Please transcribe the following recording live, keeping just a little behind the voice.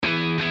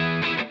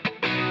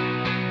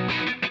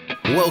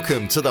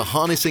Welcome to the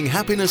Harnessing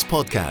Happiness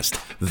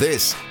podcast.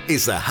 This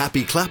is the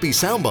Happy Clappy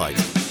Soundbite.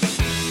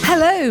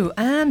 Hello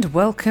and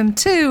welcome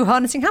to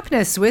Harnessing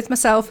Happiness with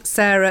myself,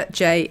 Sarah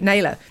J.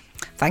 Naylor.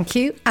 Thank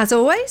you, as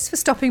always, for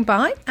stopping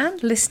by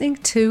and listening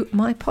to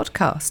my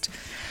podcast,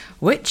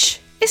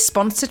 which is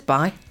sponsored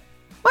by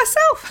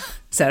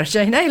myself, Sarah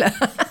J. Naylor.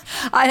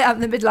 I am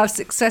the midlife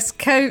success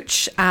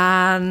coach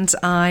and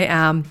I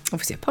am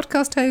obviously a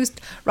podcast host,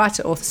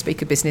 writer, author,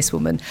 speaker,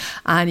 businesswoman.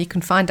 And you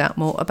can find out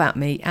more about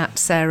me at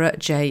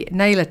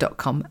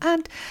sarahjnaylor.com.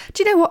 And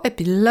do you know what? It'd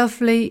be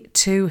lovely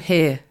to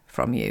hear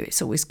from you.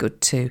 It's always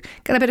good to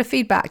get a bit of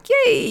feedback.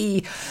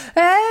 Yay!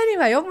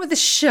 Anyway, on with the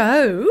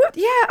show.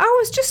 Yeah, I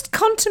was just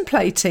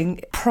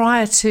contemplating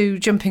prior to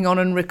jumping on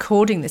and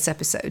recording this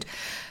episode,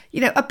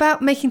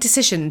 about making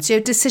decisions,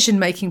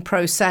 decision-making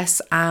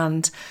process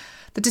and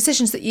the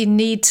decisions that you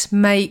need to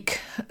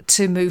make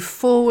to move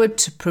forward,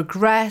 to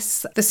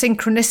progress, the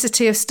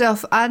synchronicity of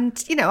stuff.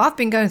 And, I've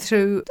been going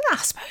through, I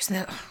suppose,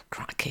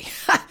 crikey.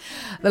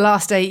 The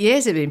last 8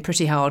 years have been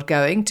pretty hard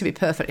going, to be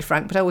perfectly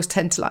frank, but I always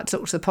tend to like to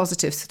talk to the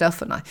positive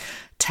stuff and I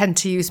tend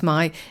to use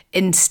my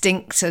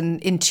instinct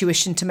and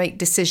intuition to make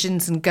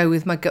decisions and go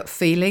with my gut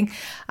feeling.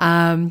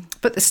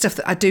 But the stuff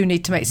that I do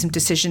need to make some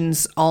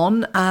decisions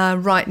on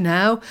right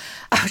now,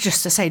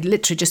 just to say,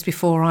 literally just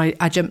before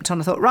I jumped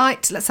on, I thought,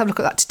 right, let's have a look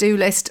at that to-do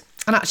list.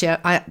 And actually,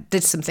 I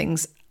did some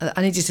things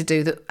I needed to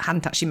do that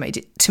hadn't actually made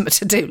it to my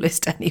to-do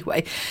list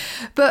anyway.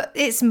 But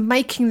it's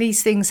making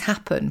these things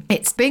happen.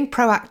 It's being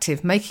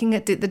proactive, making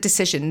the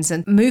decisions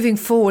and moving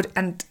forward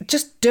and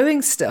just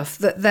doing stuff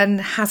that then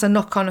has a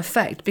knock-on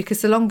effect.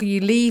 Because the longer you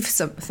leave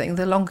something,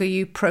 the longer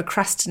you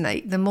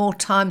procrastinate, the more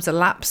time's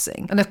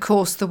elapsing. And of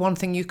course, the one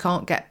thing you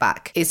can't get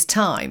back is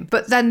time.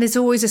 But then there's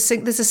always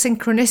there's a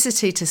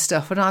synchronicity to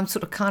stuff. And I'm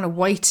sort of kind of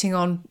waiting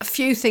on a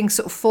few things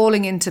sort of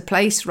falling into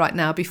place right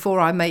now before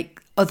I make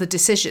other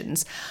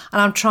decisions, and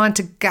I'm trying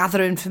to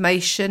gather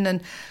information and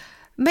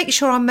make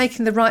sure I'm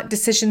making the right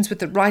decisions with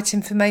the right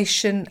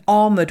information,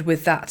 armoured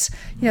with that,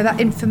 that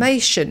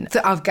information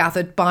that I've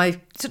gathered by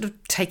sort of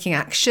taking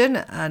action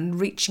and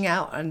reaching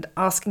out and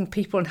asking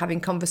people and having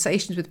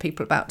conversations with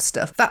people about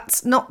stuff.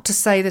 That's not to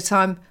say that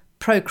I'm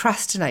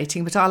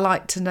procrastinating, but I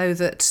like to know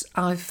that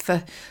I've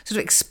sort of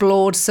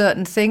explored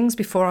certain things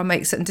before I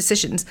make certain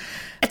decisions.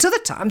 At other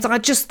times, I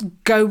just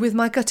go with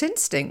my gut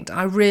instinct.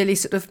 I really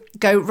sort of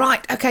go,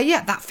 right, okay,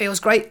 yeah, that feels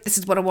great. This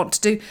is what I want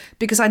to do,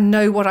 because I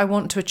know what I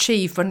want to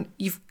achieve. When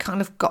you've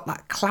kind of got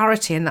that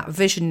clarity and that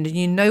vision and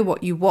you know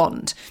what you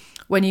want,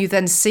 when you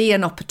then see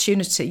an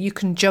opportunity, you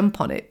can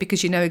jump on it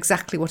because you know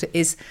exactly what it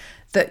is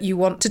that you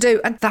want to do.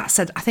 And that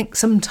said, I think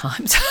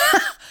sometimes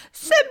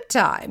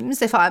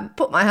if I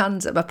put my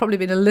hands up, I've probably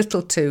been a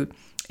little too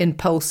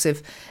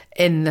impulsive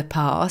in the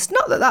past.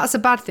 Not that that's a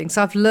bad thing.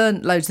 So I've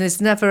learned loads and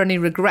there's never any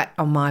regret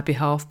on my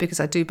behalf, because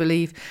I do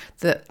believe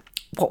that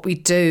what we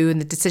do and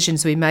the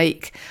decisions we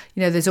make,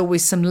 there's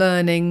always some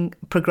learning,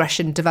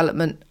 progression,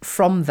 development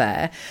from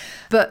there.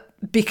 But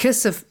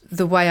because of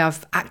the way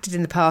I've acted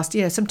in the past,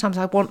 sometimes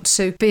I want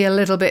to be a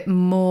little bit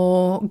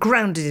more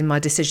grounded in my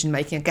decision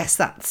making. I guess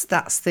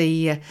that's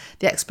the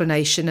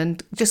explanation,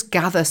 and just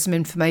gather some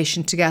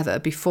information together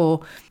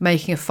before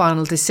making a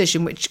final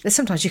decision. Which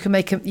sometimes you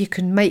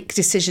can make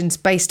decisions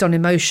based on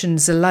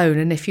emotions alone,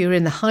 and if you're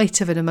in the height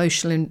of an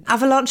emotional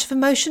avalanche of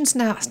emotions,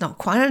 now it's not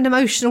quite an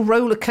emotional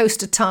roller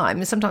coaster time,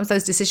 and sometimes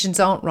those decisions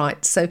aren't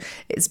right. So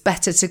it's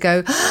better to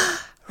go,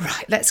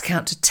 right, let's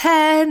count to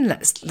 10,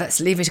 let's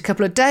leave it a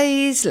couple of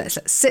days, let's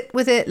sit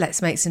with it,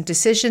 let's make some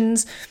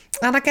decisions.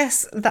 And I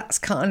guess that's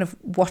kind of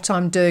what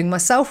I'm doing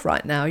myself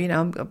right now.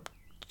 I'm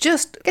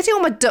just getting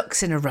all my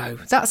ducks in a row.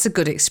 That's a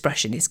good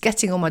expression. It's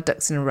getting all my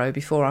ducks in a row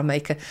before I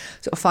make a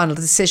sort of final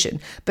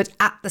decision. But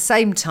at the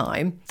same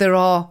time, there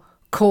are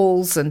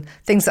calls and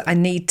things that I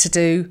need to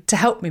do to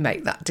help me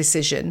make that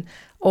decision,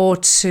 or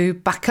to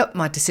back up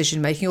my decision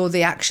making, or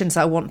the actions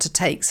I want to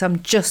take. So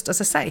I'm just,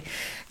 as I say,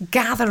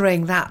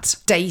 gathering that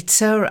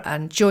data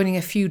and joining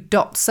a few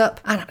dots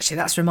up. And actually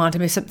that's reminded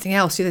me of something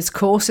else. There's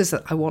courses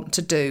that I want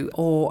to do,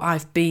 or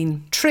I've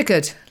been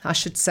triggered, I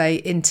should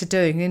say, into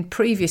doing. And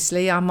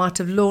previously I might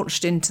have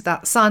launched into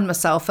that, signed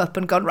myself up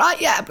and gone, right,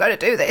 yeah, I'm going to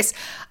do this.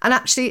 And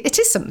actually it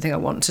is something I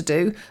want to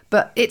do,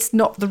 but it's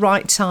not the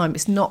right time.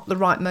 It's not the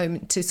right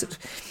moment to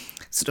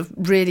sort of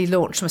really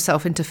launch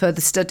myself into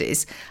further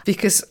studies,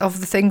 because of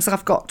the things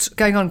I've got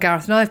going on,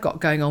 Gareth and I've got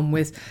going on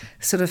with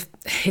sort of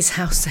his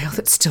house sale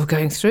that's still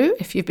going through.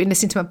 If you've been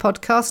listening to my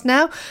podcast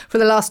now for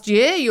the last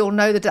year, you'll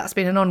know that that's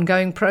been an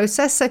ongoing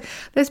process. So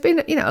there's been,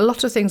 a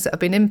lot of things that have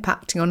been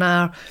impacting on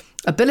our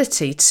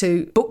ability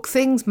to book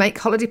things, make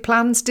holiday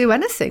plans, do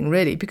anything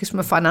really, because from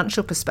a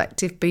financial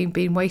perspective,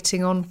 been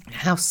waiting on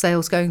house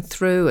sales going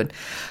through, and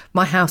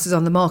my house is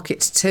on the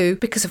market too,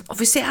 because of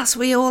obviously, as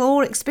we all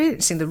are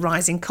experiencing, the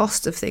rising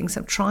cost of things.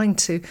 I'm trying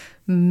to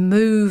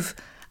move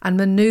and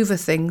manoeuvre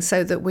things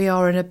so that we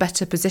are in a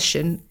better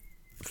position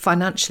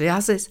financially,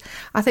 as is,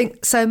 I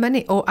think, so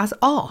many, or as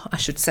are, I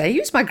should say,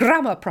 use my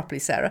grammar properly,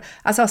 Sarah,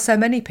 as are so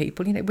many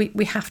people.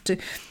 We have to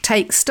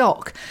take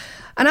stock.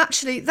 And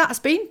actually, that's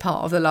been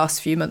part of the last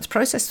few months'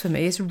 process for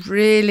me, is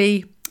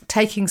really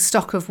taking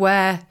stock of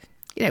where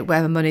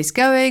my money's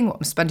going, what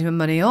I'm spending my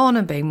money on,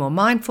 and being more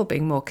mindful,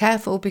 being more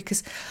careful,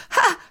 because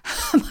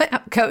my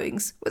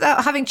outgoings,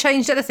 without having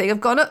changed anything, have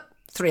gone up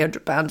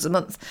 £300 a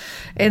month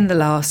in the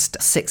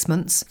last 6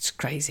 months. It's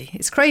crazy.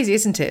 It's crazy,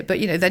 isn't it? But,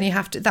 then you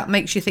have to, that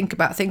makes you think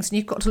about things, and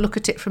you've got to look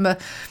at it from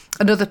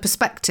another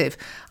perspective.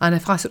 And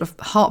if I sort of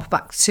harp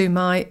back to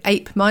my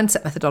APE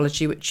mindset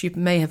methodology, which you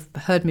may have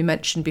heard me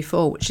mention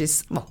before, which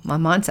is, my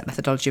mindset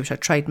methodology, which I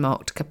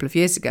trademarked a couple of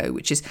years ago,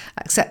 which is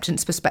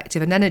acceptance,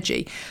 perspective and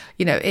energy.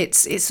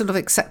 It's sort of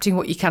accepting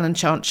what you can and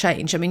can't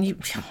change. I mean, you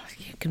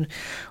can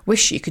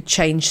wish you could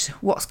change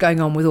what's going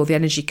on with all the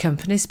energy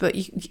companies, but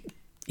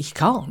you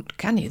can't,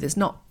 can you? There's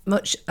not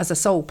much as a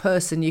sole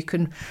person you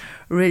can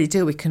really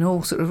do. We can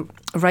all sort of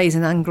raise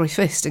an angry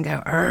fist and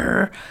go,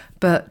 "Arr,"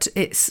 but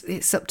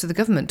it's up to the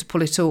government to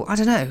pull it all. I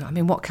don't know. I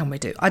mean, what can we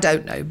do? I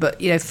don't know. But,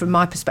 from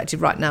my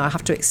perspective right now, I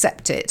have to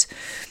accept it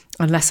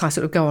unless I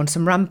sort of go on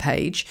some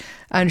rampage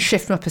and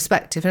shift my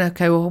perspective and,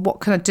 okay, well, what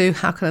can I do?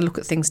 How can I look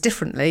at things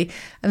differently?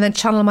 And then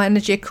channel my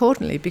energy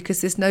accordingly,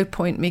 because there's no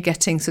point me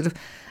getting sort of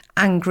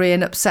angry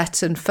and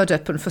upset and fed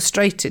up and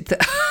frustrated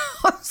that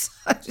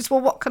well,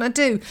 what can I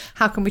do?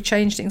 How can we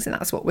change things? And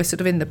that's what we're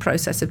sort of in the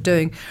process of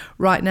doing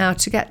right now,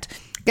 to get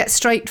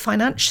straight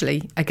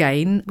financially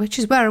again, which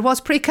is where I was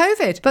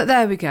pre-COVID. But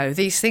there we go.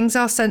 These things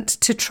are sent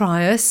to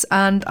try us,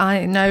 and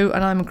I know,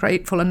 and I'm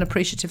grateful and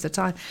appreciative that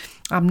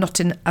I'm not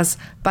in as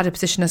bad a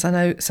position as I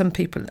know some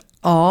people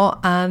are,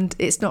 and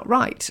it's not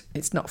right.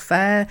 It's not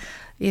fair,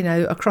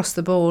 across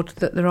the board,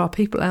 that there are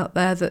people out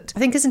there that, I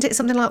think, isn't it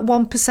something like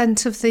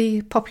 1% of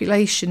the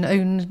population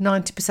own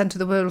 90% of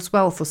the world's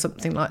wealth or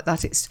something like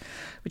that?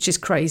 Which is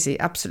crazy,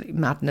 absolute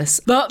madness.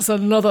 That's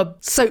another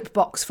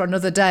soapbox for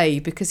another day,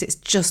 because it's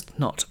just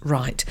not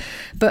right.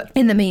 But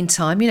in the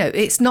meantime,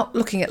 it's not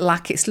looking at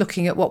lack, it's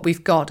looking at what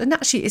we've got. And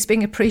actually, it's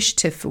being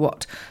appreciative for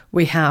what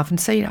we have. And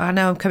so, I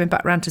know I'm coming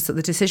back around to sort of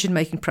the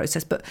decision-making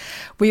process, but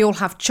we all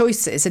have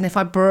choices. And if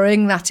I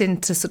bring that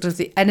into sort of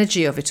the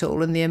energy of it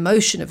all and the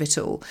emotion of it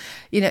all,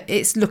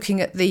 it's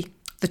looking at the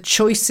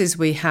choices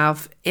we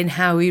have in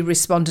how we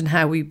respond and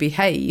how we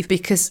behave,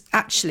 because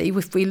actually,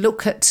 if we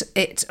look at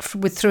it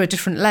through a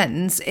different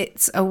lens,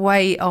 it's a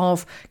way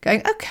of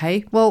going,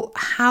 okay, well,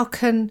 how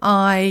can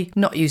I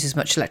not use as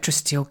much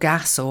electricity or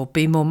gas, or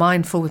be more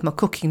mindful with my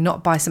cooking,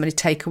 not buy so many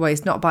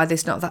takeaways, not buy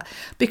this, not that?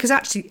 Because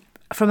actually,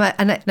 from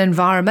an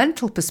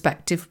environmental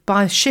perspective,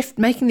 by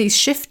making these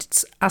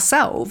shifts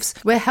ourselves,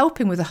 we're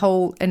helping with the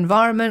whole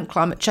environment,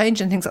 climate change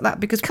and things like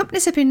that, because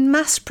companies have been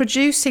mass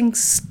producing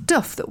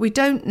stuff that we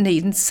don't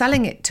need and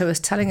selling it to us,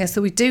 telling us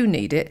that we do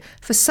need it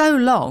for so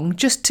long,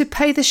 just to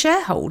pay the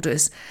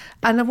shareholders.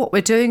 And what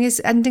we're doing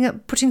is ending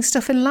up putting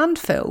stuff in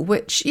landfill,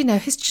 which,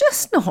 is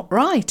just not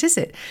right, is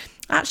it?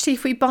 Actually,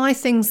 if we buy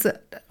things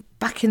that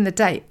back in the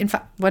day, in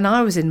fact, when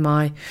I was in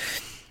my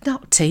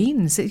not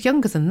teens, it's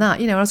younger than that,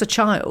 as a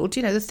child,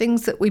 the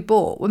things that we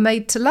bought were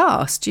made to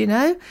last,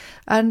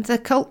 and the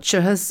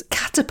culture has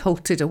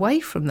catapulted away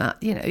from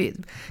that.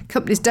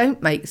 Companies don't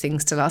make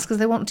things to last because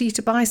they want you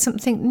to buy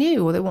something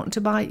new, or they want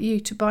you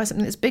to buy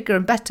something that's bigger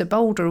and better,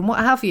 bolder and what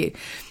have you.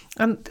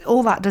 And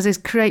all that does is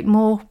create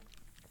more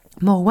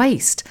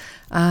waste.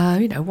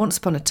 Once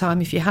upon a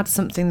time, if you had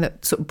something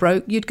that sort of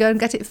broke, you'd go and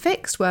get it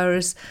fixed,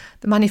 whereas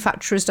the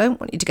manufacturers don't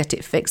want you to get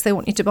it fixed. They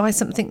want you to buy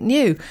something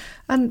new.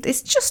 And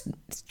it's just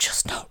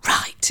not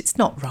right. It's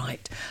not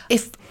right.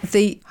 If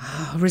the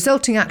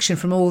resulting action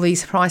from all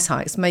these price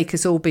hikes make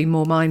us all be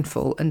more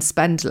mindful and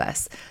spend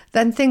less,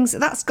 then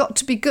that's got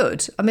to be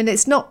good. I mean,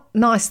 it's not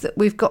nice that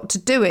we've got to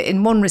do it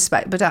in one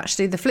respect, but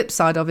actually the flip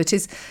side of it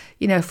is,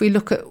 if we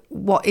look at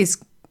what is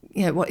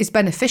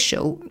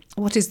beneficial,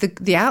 what is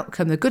the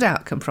outcome, the good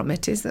outcome from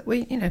it, is that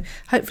we,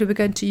 hopefully we're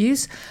going to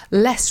use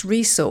less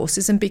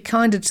resources and be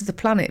kinder to the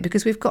planet,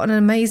 because we've got an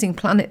amazing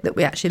planet that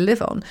we actually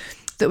live on,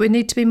 that we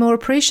need to be more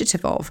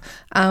appreciative of,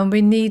 and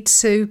we need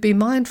to be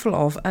mindful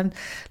of and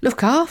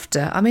look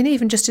after. I mean,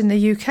 even just in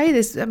the UK,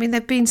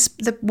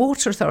 the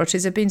water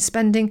authorities have been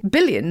spending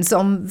billions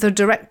on the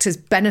directors'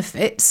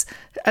 benefits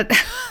and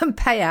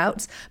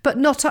payouts, but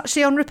not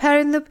actually on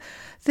repairing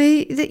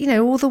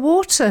all the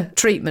water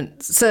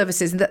treatment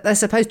services that they're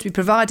supposed to be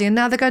providing, and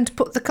now they're going to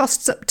put the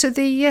costs up to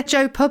the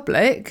Joe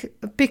public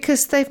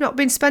because they've not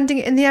been spending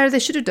it in the area they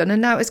should have done, and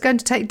now it's going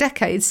to take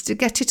decades to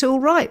get it all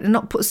right and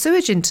not put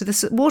sewage into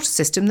the water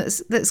system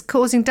that's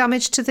causing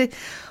damage to the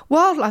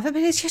wildlife. I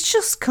mean, you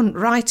just couldn't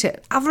write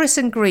it. Avarice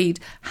and greed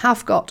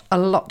have got a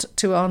lot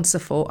to answer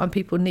for, and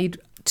people need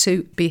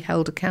to be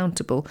held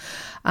accountable,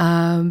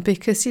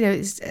 because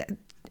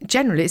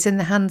generally it's in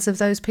the hands of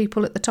those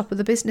people at the top of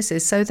the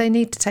businesses, so they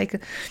need to take a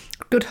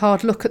good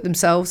hard look at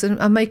themselves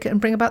and make it and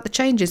bring about the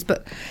changes.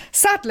 But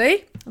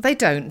sadly they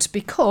don't,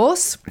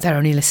 because they're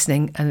only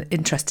listening and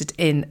interested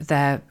in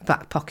their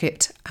back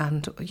pocket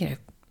and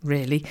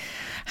really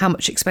how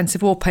much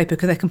expensive wallpaper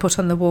they can put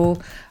on the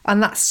wall.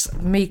 And that's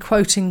me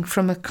quoting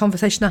from a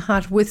conversation I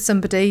had with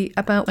somebody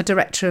about a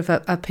director of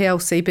a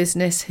PLC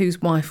business whose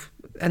wife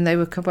and they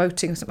were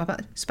quoting something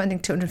about spending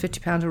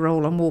 £250 a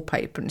roll on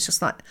wallpaper, and it's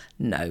just like,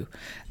 no,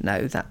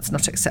 that's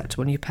not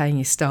acceptable when you're paying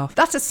your staff.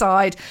 That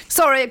aside,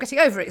 sorry, I'm getting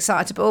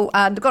overexcitable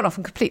and I've gone off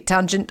on a complete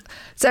tangent.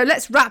 So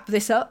let's wrap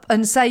this up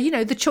and say,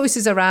 the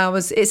choices are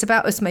ours. It's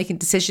about us making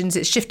decisions.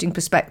 It's shifting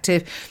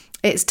perspective.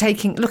 It's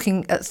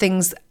looking at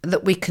things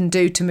that we can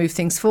do to move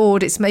things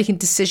forward. It's making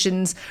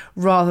decisions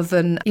rather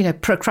than,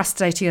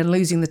 procrastinating and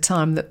losing the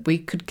time that we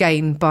could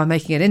gain by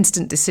making an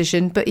instant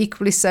decision. But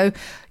equally so,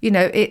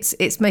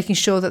 it's making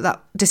sure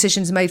that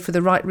decision's made for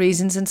the right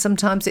reasons. And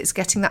sometimes it's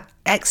getting that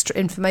extra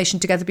information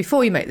together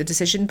before you make the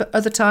decision. But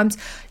other times,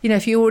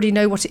 if you already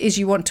know what it is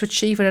you want to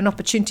achieve and an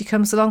opportunity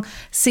comes along,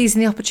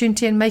 seizing the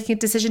opportunity and making a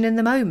decision in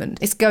the moment.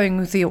 It's going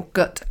with your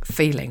gut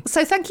feeling.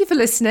 So thank you for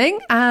listening.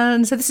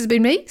 And so this has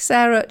been me,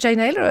 Sarah J.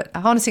 Naylor at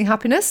Harnessing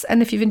Happiness.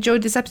 And if you've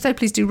enjoyed this episode,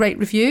 please do rate,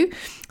 review,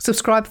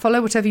 subscribe, follow,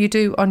 whatever you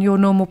do on your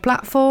normal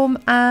platform.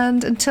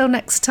 And until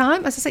next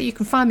time, as I say, you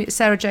can find me at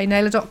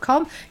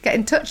sarahjnaylor.com. Get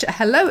in touch at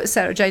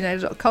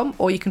hello@sarahjnaylor.com,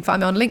 or you can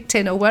find me on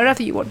LinkedIn or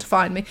wherever you want to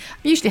find me. I'm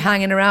usually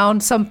hanging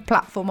around some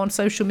platform on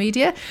social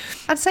media.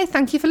 I'd say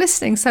thank you for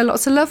listening. So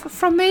lots of love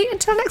from me.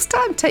 Until next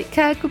time, take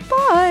care.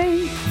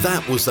 Goodbye.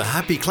 That was the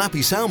Happy Clappy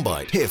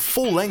Soundbite. Hear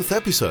full-length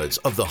episodes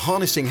of the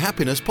Harnessing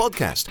Happiness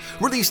podcast,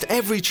 released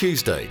every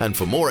Tuesday. And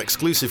for more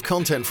exclusive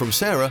content from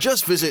Sarah,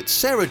 just visit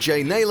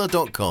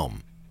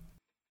sarahjnaylor.com.